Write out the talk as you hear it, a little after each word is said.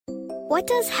what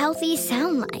does healthy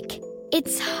sound like?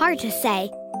 It's hard to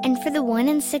say. And for the 1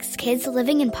 in 6 kids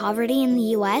living in poverty in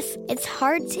the U.S., it's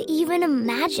hard to even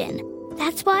imagine.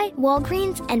 That's why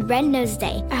Walgreens and Red Nose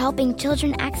Day are helping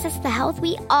children access the health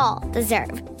we all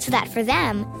deserve, so that for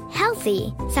them,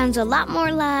 healthy sounds a lot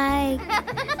more like...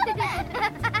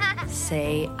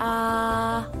 Say,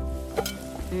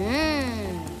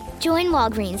 Join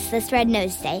Walgreens this Red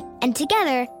Nose Day, and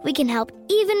together we can help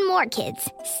even more kids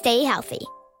stay healthy.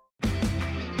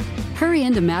 Hurry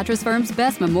into Mattress Firm's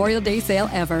best Memorial Day sale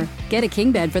ever. Get a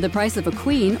king bed for the price of a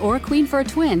queen or a queen for a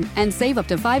twin and save up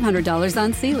to $500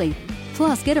 on Sealy.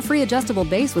 Plus, get a free adjustable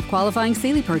base with qualifying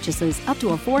Sealy purchases up to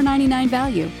a $499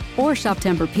 value. Or shop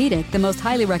Tempur-Pedic, the most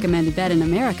highly recommended bed in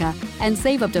America, and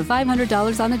save up to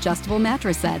 $500 on adjustable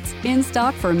mattress sets in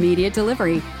stock for immediate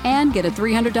delivery. And get a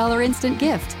 $300 instant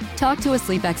gift. Talk to a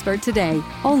sleep expert today,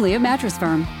 only at Mattress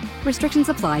Firm. Restrictions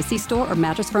apply. See store or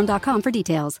mattressfirm.com for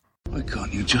details. Why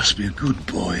can't you just be a good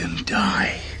boy and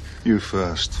die? You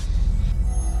first.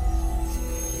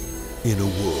 In a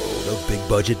world of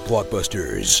big-budget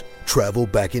blockbusters, travel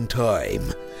back in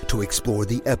time to explore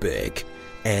the epic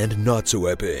and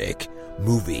not-so-epic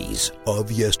movies of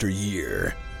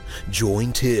yesteryear.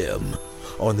 Join Tim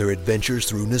on their adventures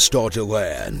through Nostalgia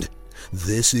Land.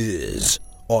 This is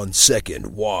On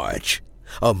Second Watch,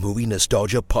 a movie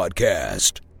nostalgia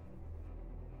podcast.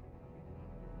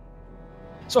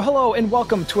 So hello and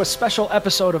welcome to a special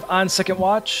episode of On Second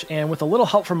Watch, and with a little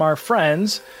help from our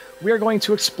friends, we are going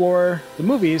to explore the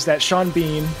movies that Sean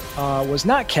Bean was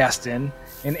not cast in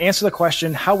and answer the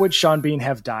question, how would Sean Bean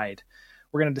have died?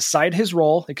 We're going to decide his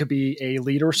role. It could be a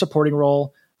lead or supporting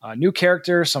role, a new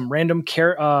character, some random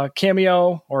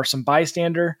cameo, or some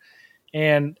bystander,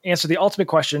 and answer the ultimate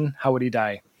question, how would he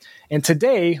die? And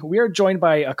today, we are joined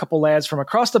by a couple lads from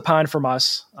across the pond from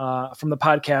us, from the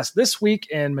podcast This Week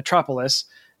in Metropolis.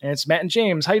 And it's Matt and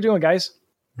James. How you doing, guys?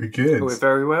 We're good. We're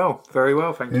very well. Very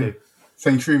well, thank you.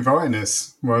 Thanks for inviting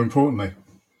us, more importantly.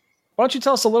 Why don't you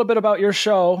tell us a little bit about your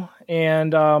show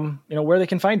and where they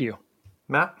can find you?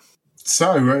 Matt?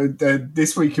 So,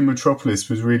 This Week in Metropolis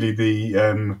was really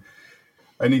the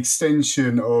an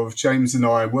extension of James and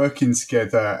I working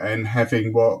together and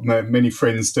having what many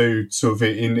friends do sort of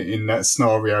in that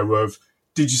scenario of,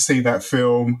 did you see that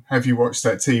film? Have you watched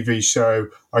that TV show?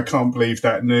 I can't believe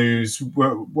that news,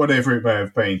 whatever it may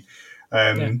have been.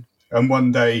 And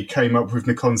one day came up with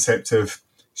the concept of,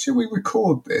 should we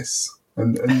record this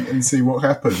and see what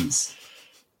happens?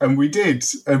 And we did,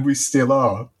 and we still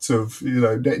are.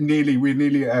 We're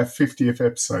nearly at our 50th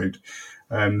episode,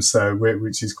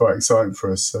 which is quite exciting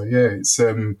for us. So yeah, it's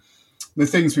the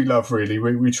things we love, really.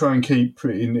 We try and keep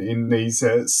in these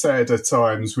sadder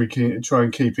times. We can try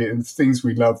and keep it in things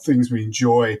we love, things we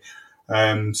enjoy,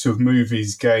 sort of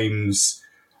movies, games,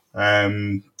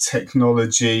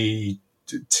 technology,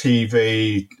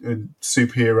 TV,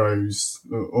 superheroes,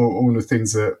 all the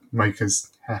things that make us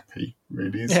happy,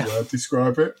 really, is the way I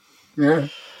describe it. Yeah.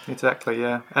 Exactly,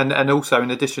 yeah. And also,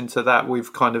 in addition to that,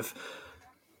 we've kind of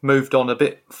moved on a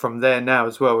bit from there now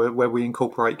as well, where we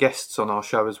incorporate guests on our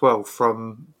show as well,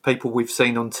 from people we've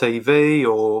seen on TV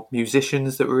or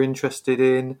musicians that we're interested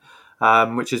in,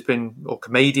 which has been, or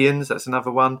comedians, that's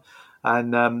another one.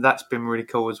 And that's been really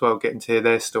cool as well, getting to hear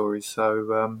their stories.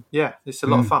 So, it's a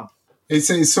lot of fun.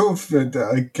 It's sort of,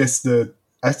 I guess, the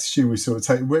attitude we sort of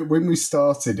take. When we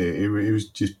started it was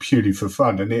just purely for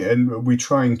fun, and we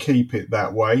try and keep it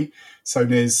that way. So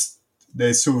there's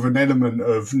sort of an element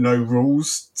of no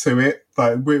rules to it.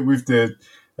 Like with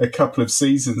a couple of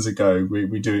seasons ago,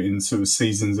 we do it in sort of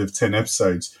seasons of 10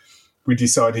 episodes. We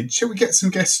decided, should we get some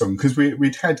guests on? Because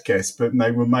we'd had guests, but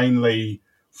they were mainly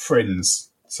friends.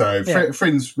 So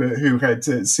friends who had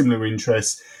similar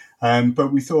interests.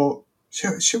 But we thought,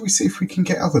 should we see if we can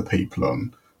get other people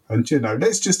on? And,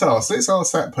 let's ask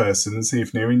that person and see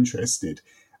if they're interested.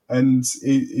 And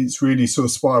it's really sort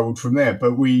of spiraled from there.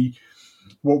 But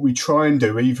what we try and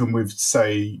do, even with,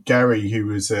 say, Gary, who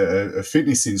was a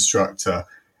fitness instructor,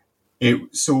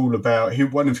 it's all about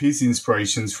one of his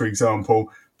inspirations, for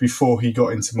example, before he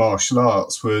got into martial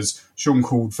arts, was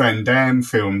Jean-Claude Van Damme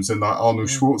films and like Arnold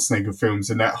Schwarzenegger films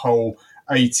and that whole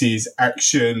 80s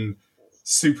action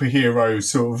superhero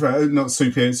sort of, not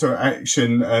superhero, sort of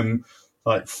action,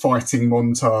 like fighting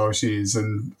montages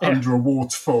and under a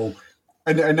waterfall.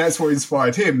 And that's what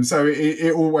inspired him. So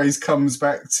it always comes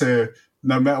back to,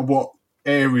 no matter what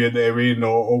area they're in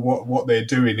or what they're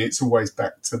doing, it's always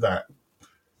back to that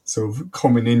sort of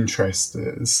common interest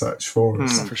as such for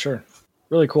us. For sure.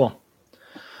 Really cool.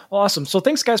 Well, awesome. So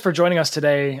thanks, guys, for joining us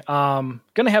today. Going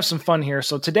to have some fun here.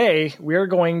 So today we are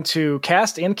going to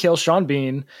cast and kill Sean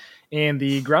Bean in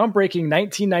the groundbreaking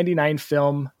 1999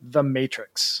 film The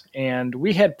Matrix. And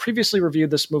we had previously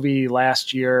reviewed this movie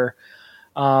last year.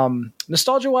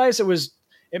 Nostalgia-wise,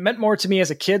 it meant more to me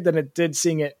as a kid than it did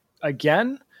seeing it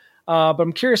again. But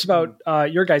I'm curious about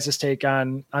your guys' take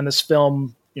on this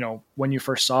film. You know, when you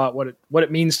first saw it, what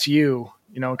it means to you.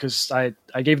 You know, because I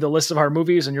gave the list of our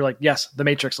movies, and you're like, yes, The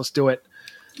Matrix, let's do it.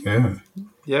 Yeah.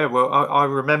 Yeah, well, I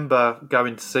remember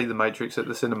going to see The Matrix at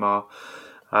the cinema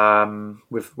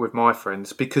with my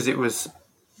friends because it was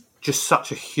just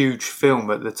such a huge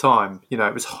film at the time. You know,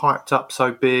 it was hyped up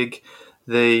so big,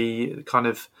 the kind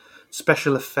of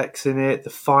special effects in it, the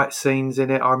fight scenes in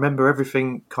it. I remember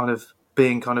everything kind of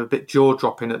being kind of a bit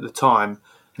jaw-dropping at the time.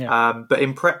 Yeah. But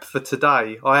in prep for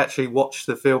today, I actually watched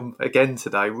the film again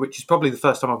today, which is probably the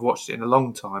first time I've watched it in a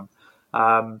long time.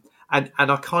 And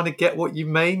I kind of get what you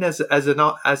mean as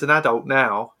an adult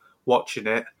now watching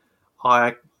it.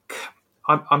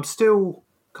 I'm still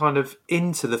kind of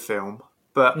into the film,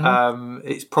 but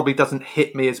it probably doesn't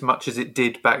hit me as much as it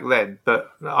did back then.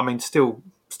 But I mean, still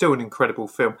an incredible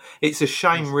film. It's a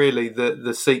shame, really, that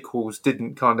the sequels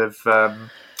didn't kind of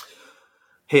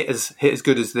hit as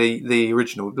good as the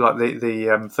original, like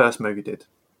the first movie did.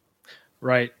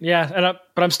 Right. Yeah.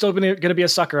 But I'm still going to be a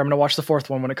sucker. I'm going to watch the fourth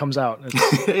one when it comes out.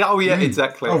 Oh yeah,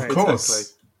 exactly. Of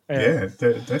course.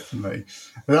 Exactly. Yeah, definitely.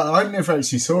 I never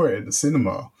actually saw it at the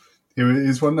cinema. It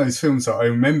was one of those films that I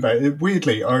remember.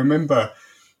 Weirdly, I remember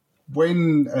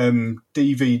when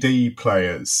DVD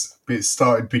players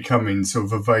started becoming sort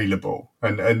of available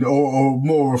and or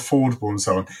more affordable and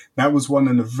so on. That was one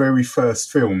of the very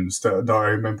first films that I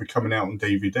remember coming out on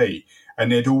DVD.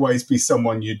 And there'd always be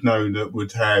someone you'd know that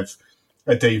would have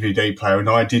a DVD player, and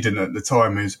I didn't at the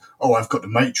time. Is I've got The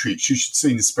Matrix. You should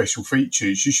see the special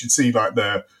features. You should see like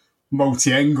the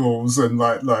multi-angles and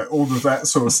like all of that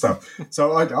sort of stuff.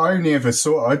 So I only ever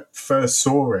I first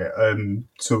saw it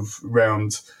sort of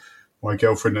around my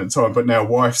girlfriend at the time, but now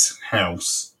wife's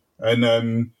house,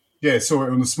 and saw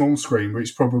it on the small screen,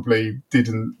 which probably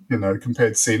didn't,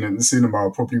 compared to seeing it in the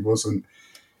cinema, probably wasn't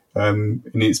in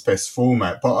its best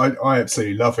format. But I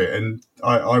absolutely love it, and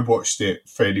I watched it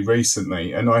fairly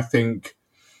recently, and I think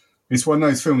it's one of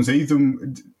those films,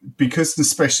 even because the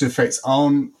special effects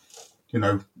aren't,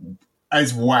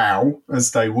 as wow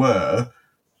as they were,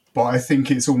 but I think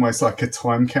it's almost like a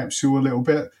time capsule a little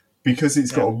bit, because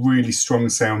it's got a really strong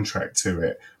soundtrack to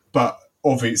it, but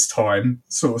of its time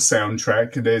sort of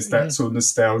soundtrack. And there's that sort of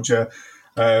nostalgia,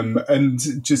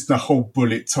 and just the whole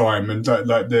bullet time and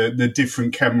like the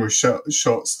different camera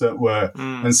shots that were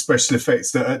and special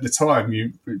effects that at the time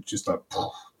you just like,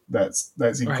 that's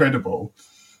incredible.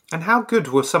 Right. And how good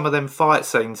were some of them fight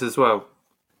scenes as well?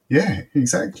 Yeah,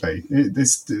 exactly. They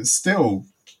still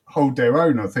hold their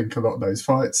own, I think, a lot of those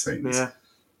fight scenes.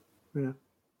 Yeah.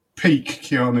 Peak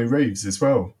Keanu Reeves as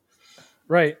well.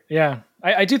 Right, yeah.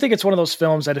 I do think it's one of those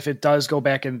films that if it does go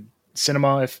back in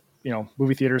cinema, if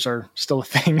movie theaters are still a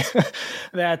thing,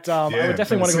 that I would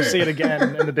definitely want to go see it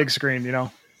again in the big screen,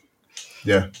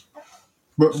 Yeah.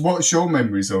 But what's your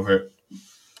memories of it?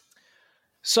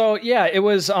 So, yeah, it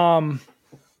was... so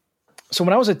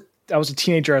when I was a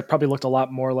teenager, I probably looked a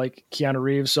lot more like Keanu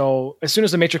Reeves. So as soon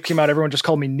as The Matrix came out, everyone just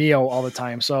called me Neo all the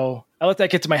time. So I let that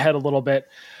get to my head a little bit.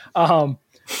 But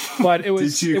it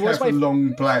was... Did you have a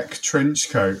long black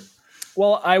trench coat?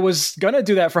 Well, I was going to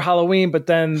do that for Halloween, but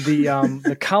then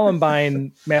the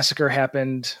Columbine massacre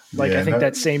happened, I think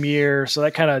that same year. So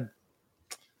that kind of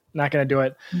not going to do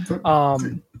it.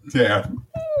 Yeah.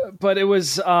 But it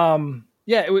was,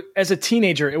 as a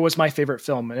teenager, it was my favorite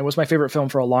film. And it was my favorite film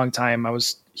for a long time. I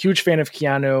was a huge fan of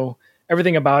Keanu,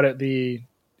 everything about it, the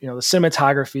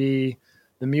cinematography,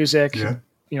 the music,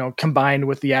 combined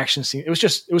with the action scene. It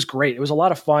was great. It was a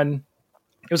lot of fun.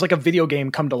 It was like a video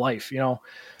game come to life, Yeah.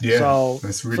 So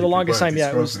that's really for the longest time,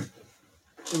 it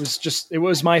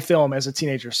was my film as a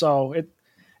teenager. So it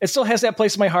still has that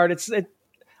place in my heart.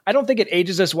 I don't think it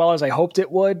ages as well as I hoped it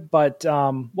would, but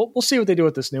we'll see what they do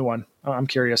with this new one. I'm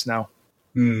curious now.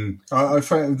 I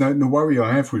find the worry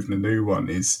I have with the new one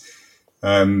is,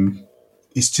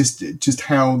 it's just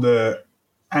how the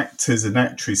actors and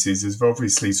actresses have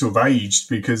obviously sort of aged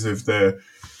because of the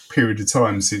period of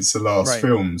time since the last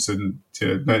films, and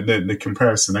the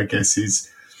comparison, I guess, is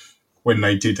when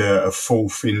they did a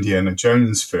fourth Indiana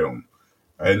Jones film.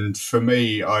 And for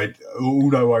me,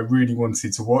 although I really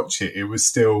wanted to watch it, it was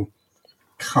still,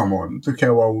 come on, look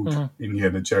how old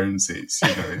Indiana Jones is.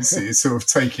 It's sort of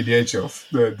taking the edge off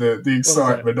the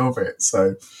excitement of it.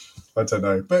 So I don't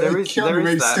know, but Keanu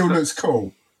Reeves still looks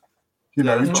cool.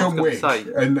 John Wick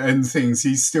and things.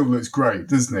 He still looks great,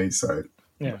 doesn't he? So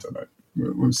I don't know.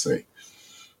 We'll see.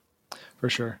 For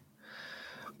sure.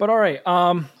 But all right,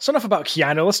 so enough about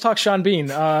Keanu. Let's talk Sean Bean.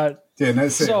 Yeah,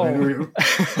 that's it.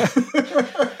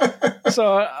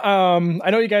 So I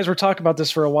know you guys were talking about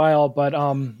this for a while, but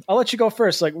I'll let you go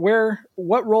first. Like,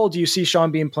 what role do you see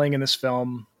Sean Bean playing in this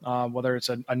film? Whether it's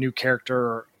a new character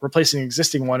or replacing an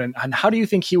existing one, and how do you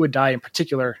think he would die in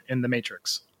particular in The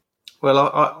Matrix? Well,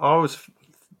 I was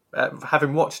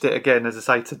having watched it again, as I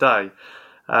say today.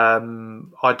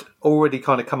 I'd already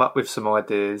kind of come up with some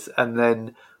ideas, and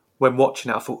then when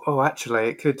watching it, I thought, oh, actually,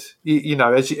 it could, you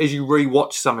know, as you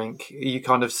rewatch something, you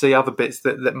kind of see other bits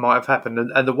that might have happened.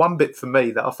 And the one bit for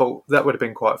me that I thought that would have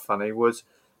been quite funny was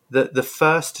the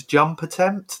first jump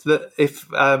attempt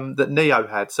that Neo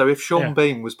had. So if Sean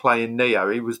Bean was playing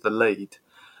Neo, he was the lead.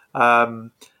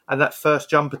 And that first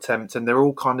jump attempt, and they're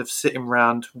all kind of sitting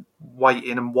around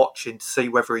waiting and watching to see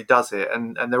whether he does it.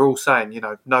 And they're all saying, you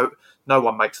know, no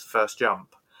one makes the first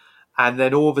jump. And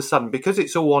then all of a sudden, because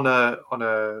it's all on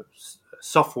a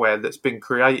software that's been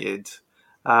created,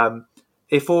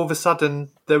 if all of a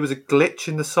sudden there was a glitch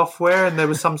in the software and there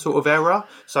was some sort of error,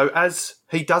 so as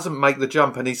he doesn't make the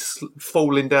jump and he's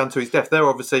falling down to his death, they're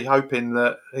obviously hoping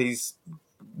that he's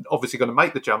obviously going to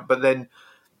make the jump, but then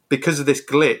because of this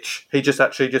glitch, he just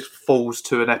falls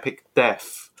to an epic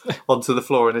death onto the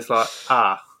floor, and it's like,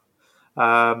 so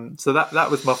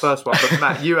that was my first one. But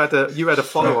Matt, you had a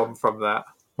follow on from that.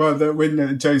 Well,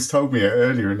 when James told me it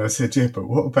earlier, and I said, yeah, but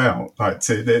what about, like,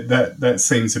 that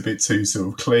seems a bit too sort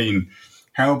of clean.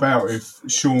 How about if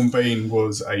Sean Bean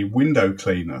was a window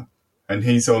cleaner and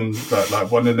he's on like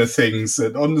one of the things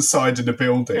on the side of the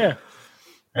building? Yeah.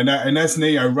 And as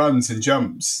Neo runs and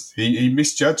jumps, he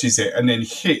misjudges it and then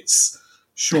hits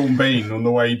Sean Bean on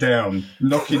the way down,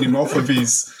 knocking him off of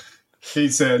his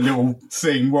little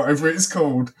thing, whatever it's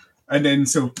called, and then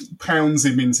sort of pounds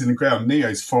him into the ground.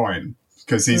 Neo's fine,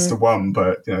 because he's the one,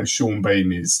 but you know, Sean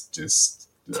Bean is just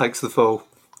takes the fall.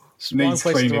 Needs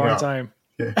cleaning up. Time.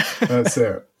 Yeah, that's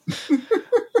it.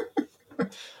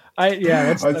 I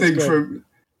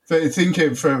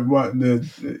think from what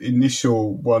the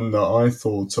initial one that I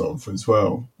thought of as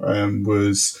well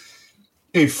was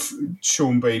if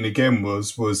Sean Bean again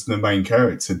was the main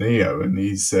character, Neo, and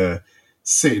he's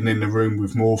sitting in the room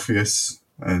with Morpheus,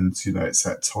 and you know it's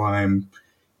that time.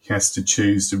 He has to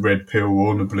choose the red pill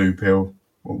or the blue pill.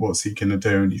 Well, what's he going to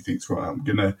do? And he thinks, right, I'm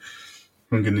gonna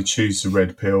choose the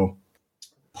red pill.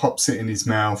 Pops it in his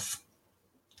mouth,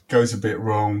 goes a bit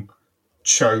wrong,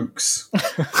 chokes,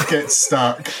 gets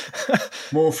stuck.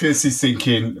 Morpheus is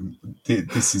thinking,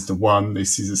 this is the one.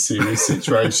 This is a serious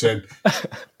situation.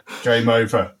 Game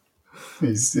over.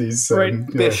 He's right.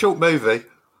 Be a short movie.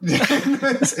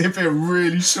 It'd be a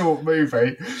really short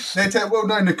movie. Well,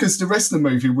 no, because the rest of the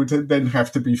movie would then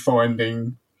have to be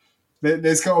finding.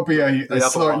 There's got to be a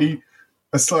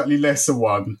slightly lesser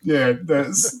one. Yeah,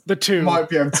 that's the two might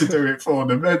be able to do it for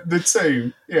them. The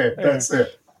two, that's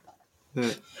it.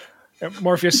 Yeah.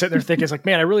 Morpheus sitting there thinking, "It's like,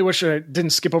 man, I really wish I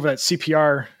didn't skip over that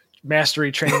CPR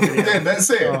mastery training video." Yeah, that's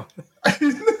it.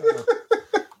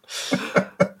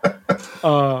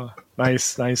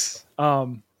 Nice.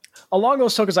 Along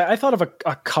those tokens, I thought of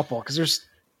a couple, because there's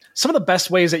some of the best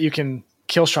ways that you can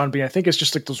kill Sean Bean. I think it's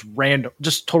just like those random,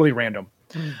 just totally random.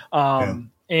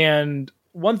 And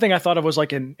one thing I thought of was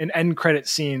like an end credit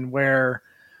scene where,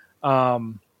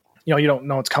 you don't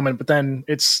know it's coming, but then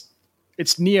it's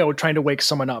Neo trying to wake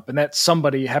someone up, and that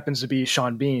somebody happens to be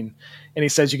Sean Bean, and he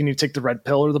says, you can either take the red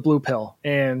pill or the blue pill.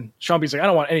 And Sean Bean's like, I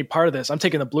don't want any part of this. I'm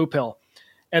taking the blue pill.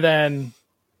 And then,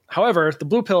 however, the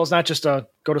blue pill is not just a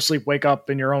go to sleep, wake up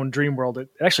in your own dream world. It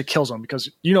actually kills him, because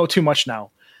you know too much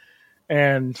now.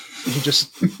 And he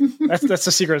just, that's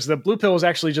the secret. The blue pill is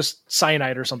actually just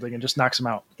cyanide or something and just knocks him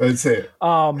out. That's it.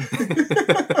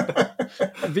 The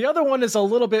other one is a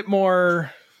little bit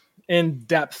more in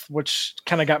depth, which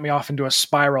kind of got me off into a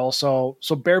spiral. So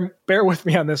bear with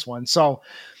me on this one. So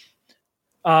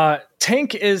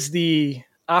Tank is the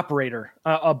operator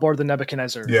aboard the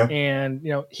Nebuchadnezzar. Yeah. And,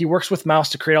 he works with Mouse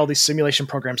to create all these simulation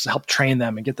programs to help train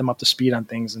them and get them up to speed on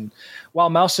things. And while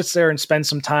Mouse sits there and spends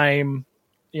some time,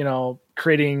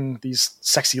 creating these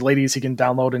sexy ladies he can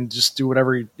download and just do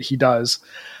whatever he does,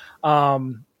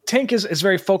 Tank is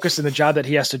very focused in the job that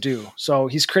he has to do. So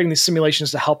he's creating these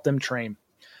simulations to help them train.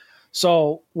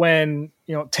 So when,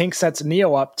 Tank sets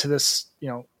Neo up to this,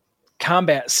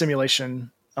 combat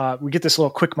simulation, we get this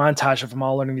little quick montage of them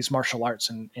all learning these martial arts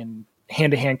and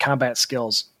hand-to-hand combat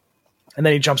skills. And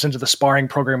then he jumps into the sparring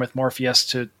program with Morpheus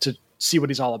to see what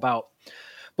he's all about.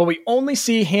 But we only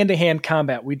see hand-to-hand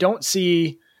combat. We don't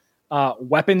see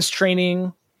weapons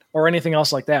training or anything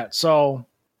else like that. So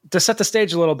to set the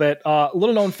stage a little bit,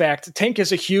 little known fact, Tank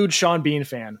is a huge Sean Bean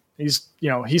fan.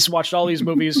 He's watched all these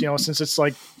movies, since it's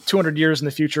like 200 years in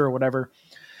the future or whatever.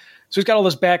 So he's got all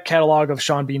this back catalog of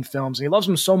Sean Bean films, and he loves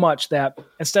them so much that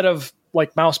instead of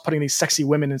like Mouse putting these sexy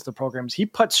women into the programs, he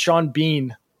puts Sean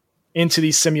Bean into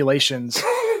these simulations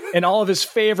in all of his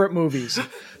favorite movies.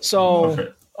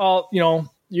 So,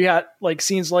 you got like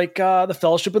scenes like the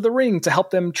Fellowship of the Ring to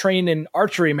help them train in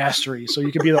archery mastery, so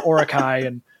you could be the Orokai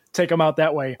and take them out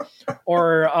that way,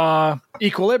 or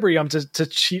Equilibrium to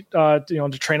cheat,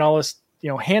 to train all this,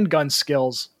 handgun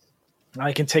skills.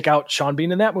 I can take out Sean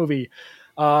Bean in that movie.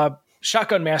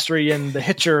 Shotgun mastery in The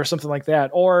Hitcher or something like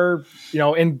that, or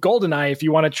in GoldenEye, if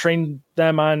you want to train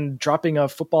them on dropping a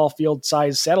football field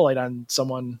size satellite on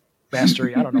someone,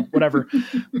 mastery. I don't know, whatever.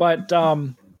 But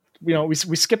we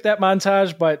skip that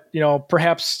montage, but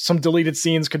perhaps some deleted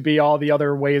scenes could be all the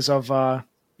other ways of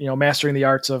mastering the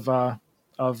arts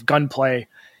of gunplay,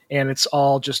 and it's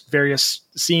all just various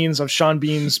scenes of Sean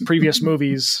Bean's previous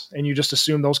movies, and you just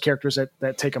assume those characters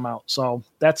that take him out. So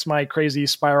that's my crazy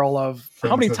spiral of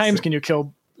how many times can you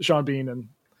kill Sean Bean, and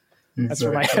that's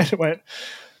where my head went.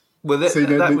 Well,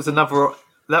 that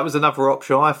was another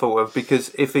option I thought of,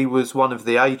 because if he was one of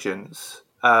the agents,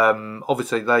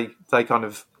 obviously they kind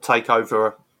of take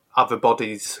over other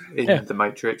bodies in the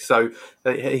Matrix, so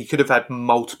he could have had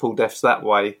multiple deaths that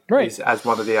way, right, as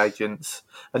one of the agents.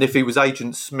 And if he was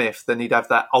Agent Smith, then he'd have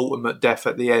that ultimate death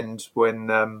at the end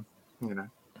when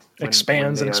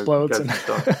expands and explodes.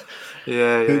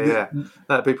 Yeah.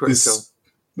 That'd be pretty cool.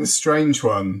 The strange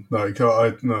one, like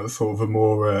I thought of a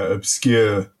more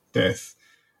obscure death,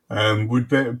 would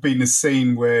be the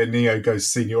scene where Neo goes to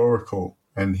see the Oracle,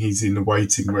 and he's in the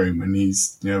waiting room, and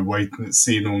he's waiting,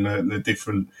 seeing all the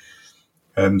different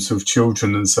sort of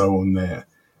children and so on there,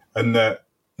 and that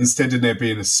instead of there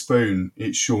being a spoon,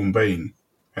 it's Sean Bean,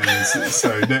 and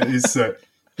so that is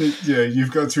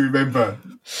you've got to remember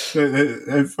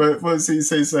once he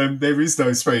says there is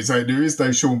no spoon, so there is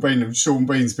no Sean Bean, and Sean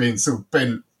Bean's being sort of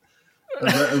bent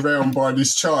around by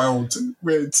this child to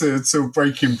sort of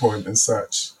breaking point and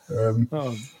such.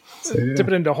 Dip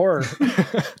it into horror.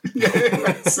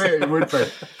 That's it would be.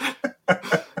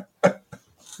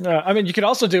 You could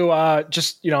also do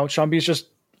Sean Bean's just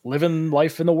living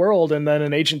life in the world, and then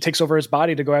an agent takes over his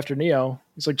body to go after Neo.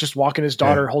 He's like just walking his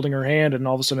daughter, holding her hand, and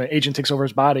all of a sudden an agent takes over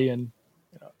his body, and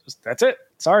that's it.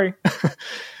 Sorry.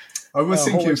 I was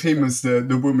thinking of him as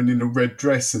the woman in the red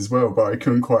dress as well, but I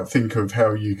couldn't quite think of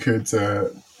how you could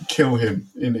kill him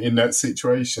in that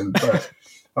situation. But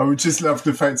I would just love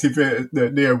the fact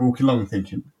that Neo walking along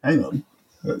thinking, hang on,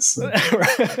 that's...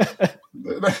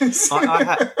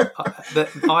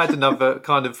 I had another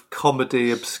kind of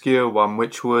comedy obscure one,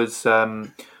 which was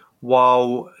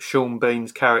while Sean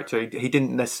Bean's character, he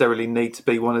didn't necessarily need to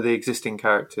be one of the existing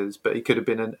characters, but he could have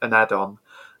been an add-on.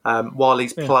 While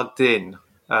he's plugged in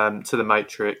to the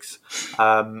Matrix,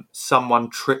 someone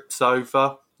trips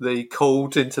over the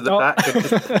cord into the back and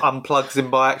just unplugs him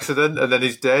by accident, and then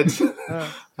he's dead.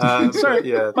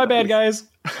 Sorry, my bad, guys.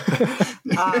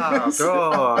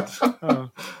 God.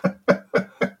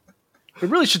 We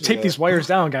really should tape these wires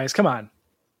down, guys. Come on.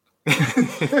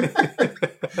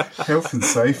 Health and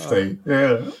safety.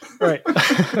 Right.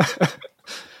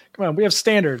 Come on, we have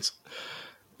standards.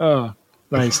 Oh,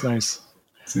 nice.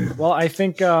 Well, I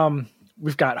think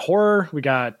we've got horror, we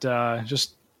got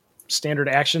just standard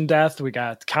action death, we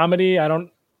got comedy. I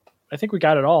think we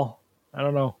got it all. I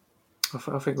don't know. I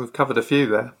think we've covered a few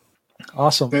there.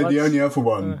 Awesome. The only other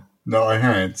one that I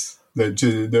had,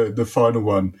 the final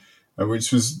one,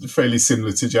 which was fairly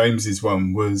similar to James's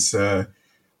one, was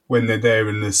when they're there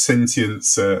and the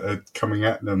sentients are coming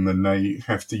at them, and they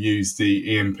have to use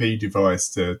the EMP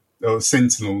device or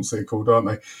Sentinels they're called, aren't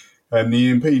they? And the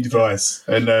EMP device,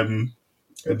 and a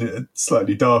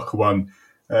slightly darker one,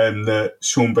 and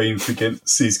Sean Bean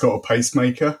forgets he's got a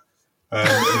pacemaker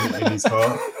in his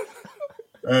heart.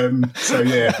 They're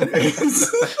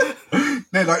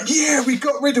like, we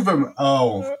got rid of him.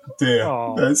 Oh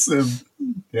dear, that's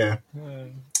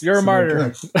You're a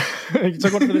martyr. You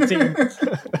took one for the team.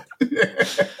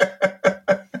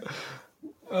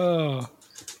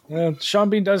 Sean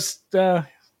Bean does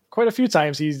quite a few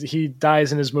times. He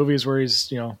dies in his movies where he's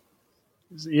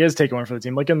he is taking one for the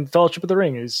team, like in Fellowship of the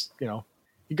Ring.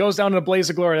 He goes down in a blaze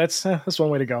of glory. That's one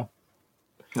way to go.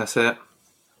 That's it.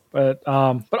 But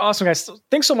awesome, guys.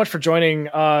 Thanks so much for joining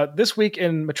this week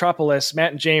in Metropolis.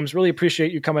 Matt and James, really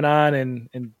appreciate you coming on and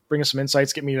bringing some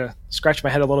insights, get me to scratch my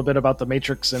head a little bit about the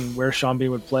Matrix and where Sean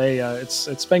Bean would play.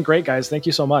 It's been great, guys. Thank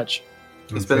you so much.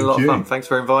 It's been a lot of fun. Thanks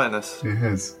for inviting us. It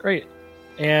has. Great.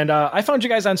 And I found you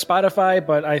guys on Spotify,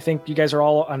 but I think you guys are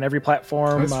all on every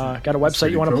platform. Got a website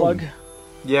you want to plug?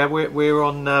 Yeah, we're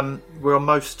on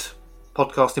most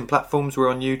podcasting platforms. We're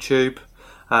on YouTube.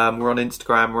 We're on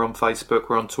Instagram. We're on Facebook.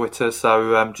 We're on Twitter.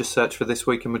 So just search for This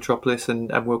Week in Metropolis,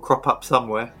 and we'll crop up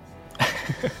somewhere.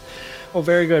 Well,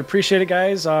 very good. Appreciate it,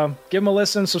 guys. Give them a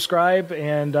listen, subscribe,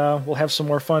 and we'll have some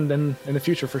more fun in the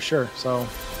future for sure. So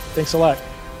thanks a lot.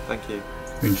 Thank you.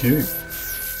 Thank you.